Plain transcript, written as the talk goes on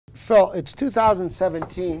Phil, it's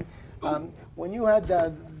 2017. When you had,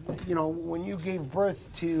 when you gave birth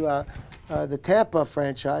to the Tampa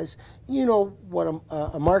franchise, you know what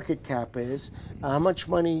a market cap is, how much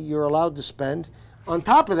money you're allowed to spend. On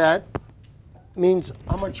top of that, means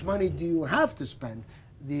how much money do you have to spend.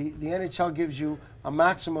 The NHL gives you a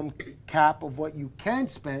maximum cap of what you can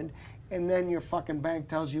spend, and then your fucking bank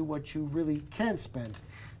tells you what you really can spend.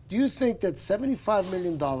 Do you think that $75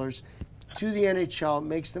 million to the NHL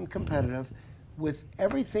makes them competitive with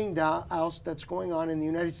everything else that's going on in the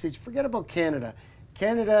United States? Forget about Canada.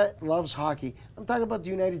 Canada loves hockey. I'm talking about the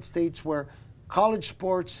United States, where college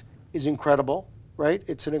sports is incredible, right?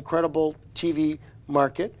 It's an incredible TV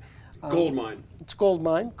market. Gold mine. It's gold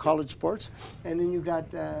mine, college sports. And then you got,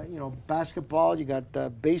 basketball, you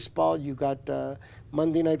got baseball, you got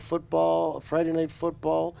Monday night football, Friday night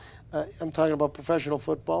football. I'm talking about professional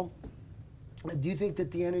football. Do you think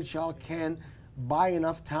that the NHL can buy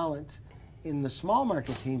enough talent in the small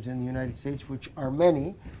market teams in the United States, which are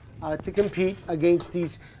many, to compete against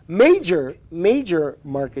these major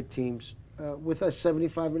market teams with a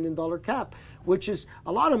 $75 million cap, which is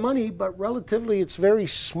a lot of money, but relatively it's very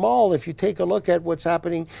small if you take a look at what's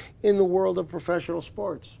happening in the world of professional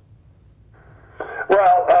sports?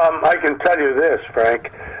 Well, I can tell you this,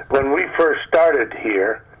 Frank. When we first started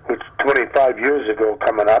here, which 25 years ago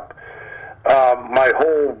coming up, my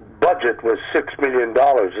whole budget was $6 million,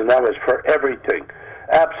 and that was for everything,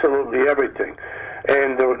 absolutely everything.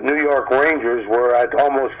 And the New York Rangers were at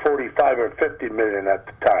almost 45 or 50 million at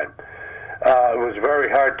the time. It was very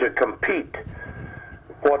hard to compete.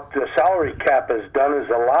 What the salary cap has done is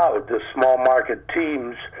allowed the small market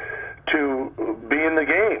teams to be in the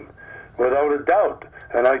game, without a doubt.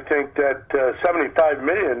 And I think that 75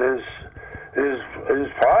 million is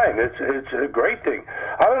fine. It's a great thing.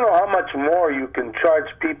 I don't know how much more you can charge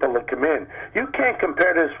people to come in. You can't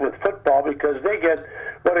compare this with football, because they get,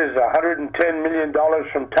 what is $110 million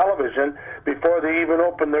from television before they even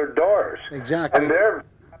open their doors. Exactly. And they're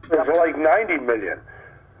like 90 million.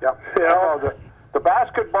 Yeah. You know? The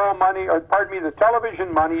basketball money, or pardon me, the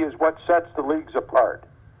television money is what sets the leagues apart.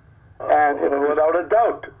 And without a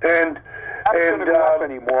doubt. And not going to go up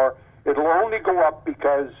anymore. It'll only go up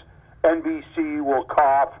because NBC will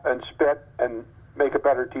cough and spit and make a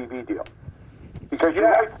better TV deal. Because you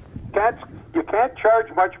can't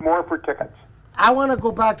charge much more for tickets. I want to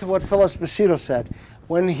go back to what Phil Esposito said.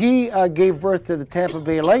 When he gave birth to the Tampa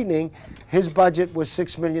Bay Lightning, his budget was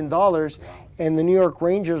 $6 million, and the New York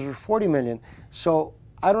Rangers were $40 million. So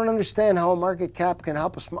I don't understand how a market cap can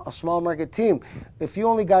help a small market team. If you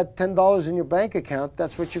only got $10 in your bank account,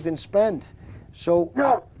 that's what you can spend. So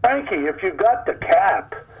no, Frankie, if you got the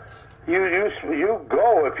cap, you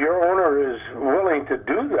go if your owner is willing to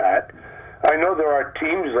do that. I know there are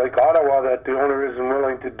teams like Ottawa that the owner isn't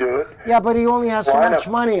willing to do it. Yeah, but he only has so much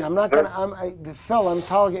money. I'm not gonna. Phil, I'm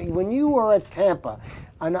telling you, when you were at Tampa,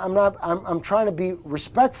 and I'm trying to be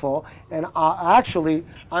respectful, and actually,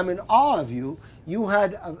 I'm in awe of you. You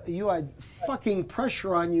had fucking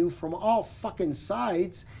pressure on you from all fucking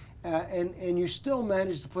sides, and you still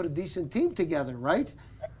managed to put a decent team together, right?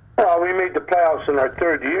 Well, we made the playoffs in our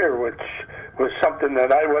third year, which was something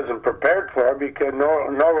that I wasn't prepared for, because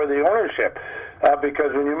nor were the ownership.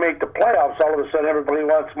 Because when you make the playoffs, all of a sudden everybody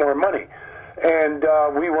wants more money. And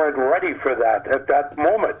we weren't ready for that at that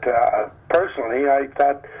moment. Personally, I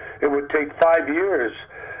thought it would take 5 years,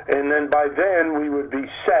 and then by then we would be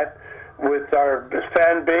set with our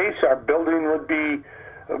fan base, our building would be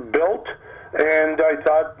built, and I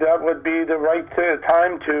thought that would be the right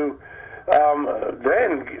time to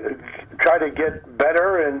then try to get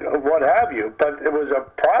better and what have you. But it was a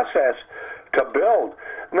process to build.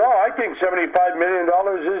 No, I think $75 million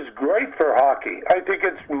is great for hockey. I think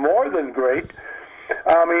it's more than great.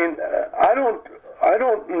 I mean, I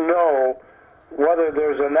don't know whether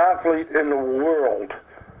there's an athlete in the world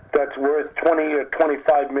that's worth $20 or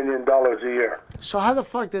 $25 million a year. So how the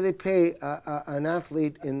fuck do they pay an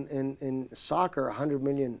athlete in soccer $100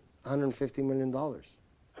 million, $150 million?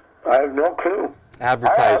 I have no clue.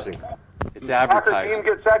 Advertising. It's advertising. Soccer team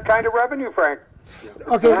gets that kind of revenue, Frank.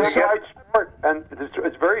 Yeah. Okay. Worldwide sport, and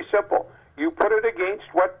it's very simple. You put it against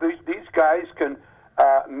what these guys can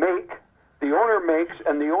make. The owner makes,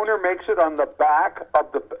 and the owner makes it on the back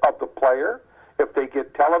of the player. If they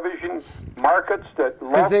get television markets that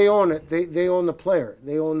because they own it, they own the player.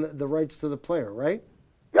 They own the rights to the player, right?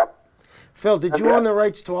 Yep. Phil, did you own the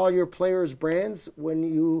rights to all your players' brands when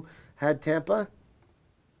you had Tampa?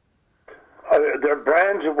 Their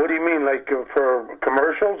brands? What do you mean, like for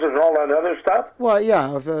commercials and all that other stuff? Well, yeah.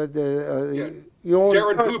 You own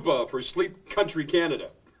Darren Pupa for Sleep Country Canada.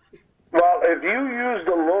 Well, if you use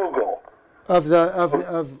the logo of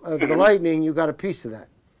the Lightning, you got a piece of that.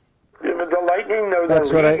 Yeah, but the Lightning, or That's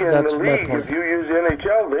the what I- league, that's and the my league, point. if you use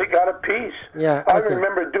NHL, they got a piece. Yeah, I okay.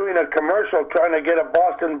 remember doing a commercial trying to get a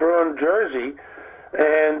Boston Bruin jersey,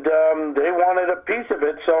 and they wanted a piece of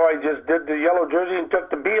it, so I just did the yellow jersey and took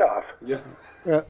the B off. Yeah. Yeah.